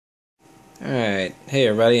Alright, hey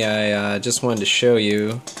everybody, I just wanted to show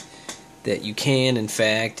you that you can in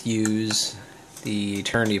fact use the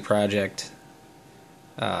Eternity Project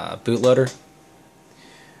bootloader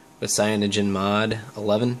with Cyanogenmod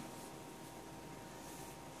 11,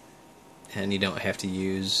 and you don't have to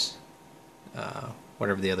use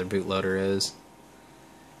whatever the other bootloader is.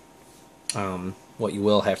 What you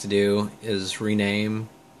will have to do is rename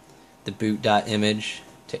the boot.image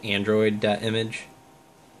to android.image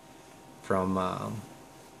from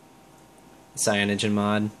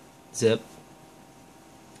Cyanogenmod zip,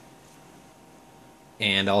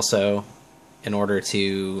 and also in order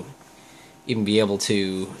to even be able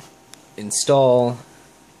to install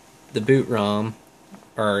the boot ROM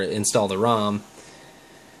or install the ROM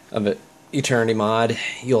of Eternity Mod,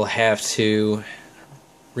 you'll have to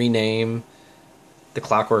rename the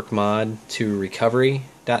Clockwork mod to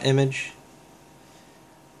recovery.image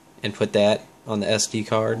and put that on the SD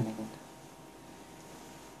card,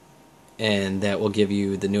 and that will give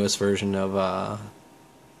you the newest version of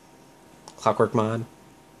Clockwork mod.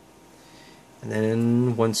 And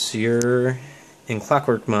then once you're in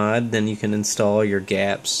Clockwork mod, then you can install your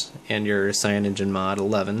gaps and your Cyanogenmod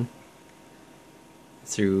 11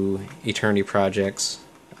 through Eternity Project's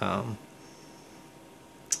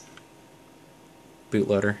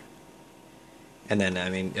bootloader, and then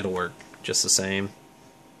I mean it'll work just the same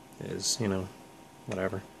as, you know,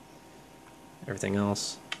 whatever everything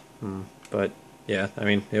else. But yeah, I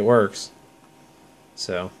mean it works,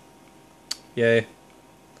 so yay.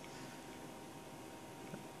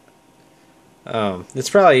 It's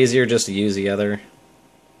probably easier just to use the other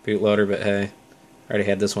bootloader, but hey, I already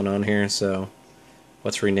had this one on here, so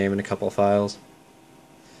let's rename a couple of files.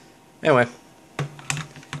 Anyway,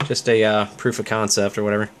 just a proof of concept or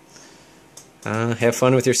whatever. Have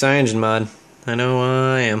fun with your Cyanogenmod. I know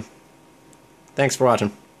I am. Thanks for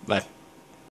watching. Bye.